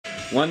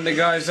One of the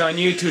guys on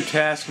YouTube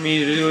tasked me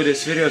to do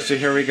this video, so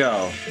here we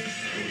go.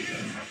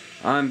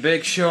 I'm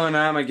Big Show and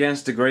I'm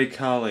against the Great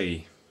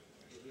Khali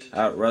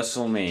at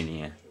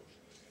WrestleMania.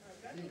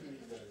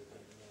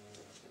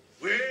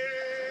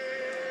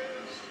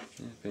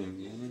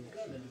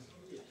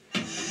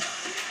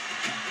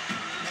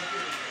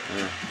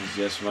 It's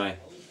just my...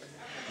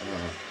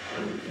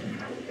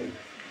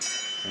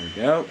 There we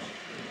go.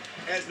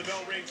 As the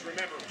bell rings,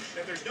 remember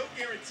that there's no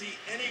guarantee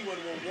anyone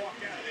will walk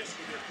out of this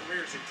with their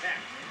careers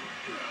intact.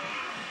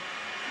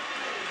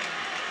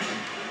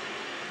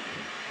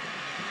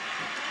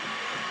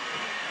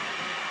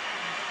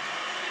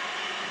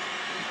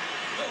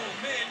 Oh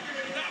man, you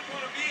do not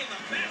want to be in the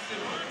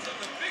massive arms of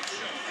the Big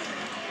Show.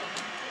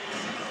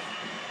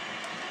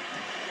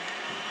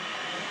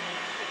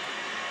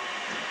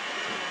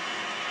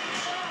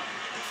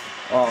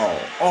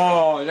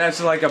 Oh,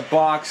 that's like a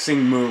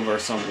boxing move or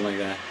something like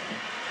that.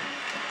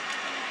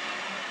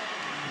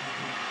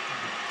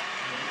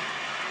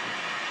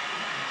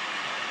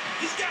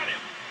 He's got him.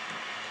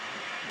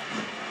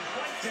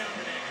 Right down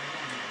the neck.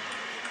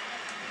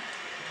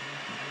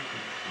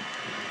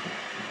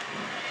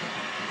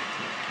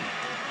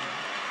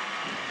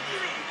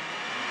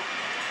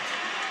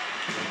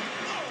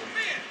 Oh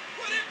man,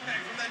 what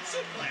impact from that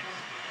suplex.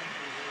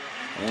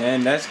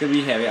 And that's gonna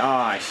be heavy.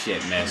 Ah,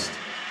 shit, missed.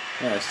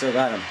 Yeah, I still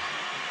got him.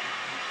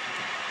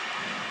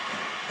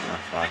 Oh,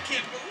 fuck. I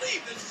can't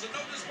believe this is a no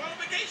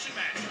disqualification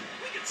match.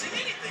 We can see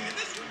anything in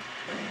this one.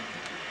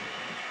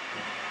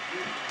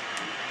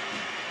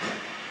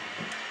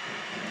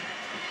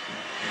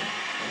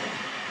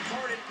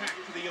 Hard impact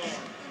to the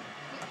arm.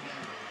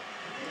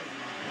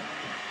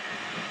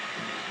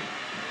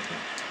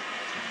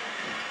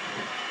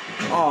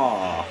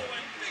 Oh.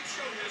 And Big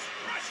Show has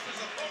crushed his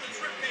opponent's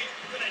ribcage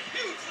with a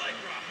huge leg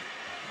drop.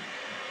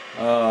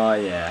 Oh,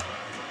 yeah.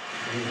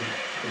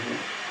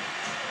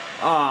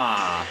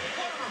 Ah.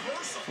 What a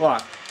reversal.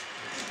 Fuck.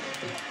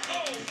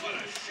 Oh, what a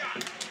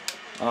shot.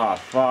 Oh,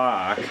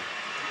 fuck.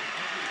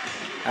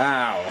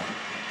 Ow.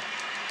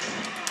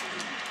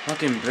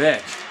 Fucking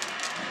bitch.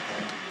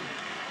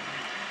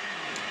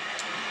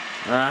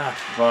 Ah,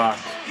 fuck.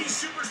 These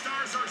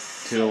superstars are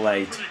so Too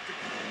late.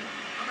 unpredictable.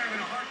 I'm having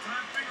a hard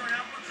time figuring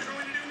out what they're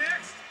going to do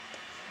next.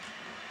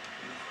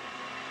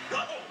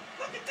 Uh-oh,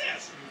 look at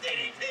this.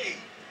 DDT.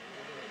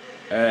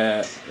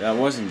 That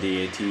wasn't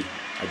DAT.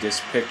 I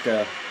just picked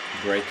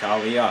Great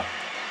Khali up.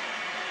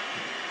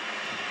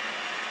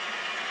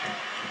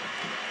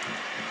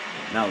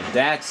 Now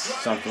that's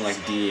something like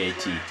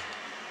DAT.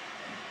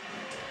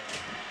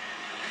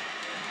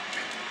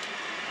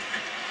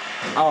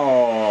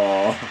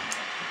 Oh,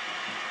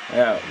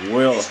 that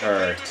will These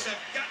hurt. competitors have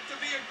got to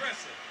be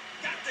aggressive.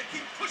 Got to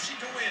keep pushing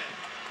to win.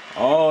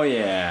 Oh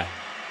yeah.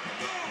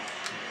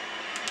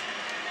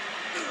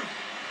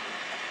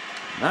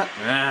 Not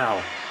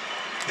now.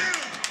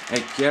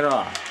 Hey, get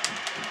off.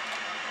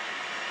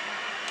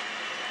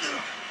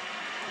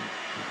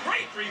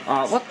 Great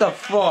reversal. What the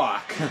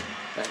fuck?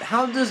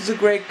 How does the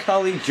Great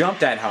Khali jump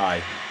that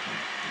high?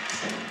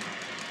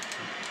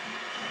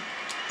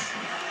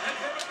 That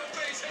vertical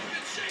base has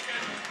been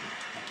shaken.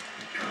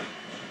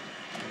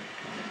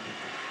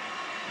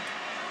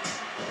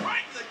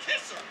 Right in the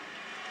kisser.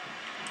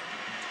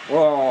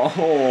 Whoa,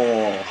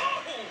 Oh.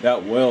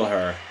 that will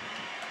hurt.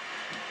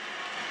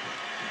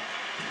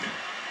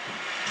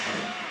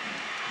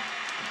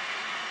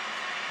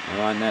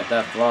 On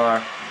that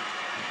far.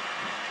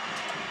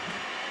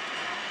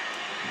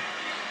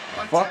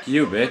 Fuck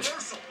you, bitch.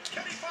 Reversal.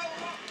 Can he follow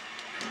up?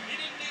 He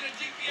didn't need a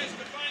GPS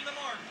to find the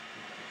mark.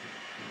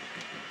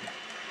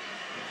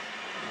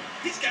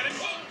 He's got it.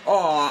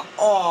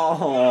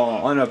 Oh,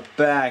 on the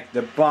back,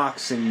 the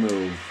boxing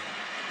move.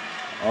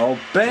 Oh,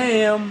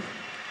 bam.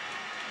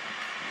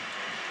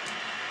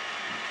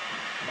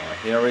 Oh,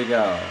 here we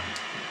go.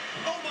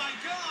 Oh my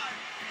God.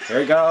 Here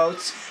he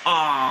goes.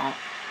 Oh,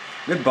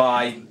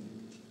 goodbye.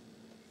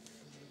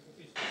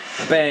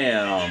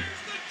 Bam. There's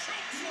the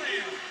choke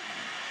slam.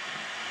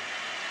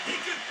 He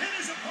could pin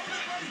his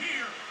opponent right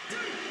here.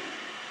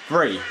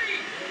 3.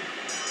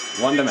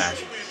 Won the match.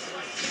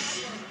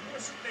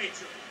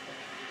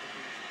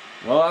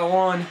 Well, I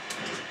won.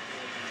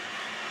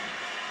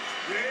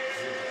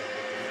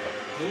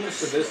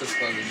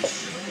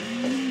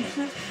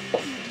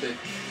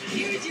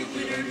 Here's your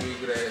winner, the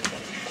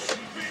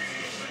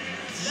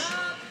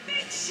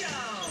Big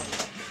Show.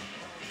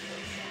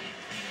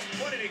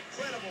 What an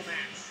incredible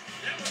match.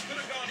 That one could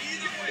have gone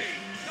either way.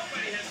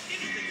 Nobody has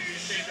anything to be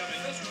ashamed of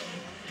in this one.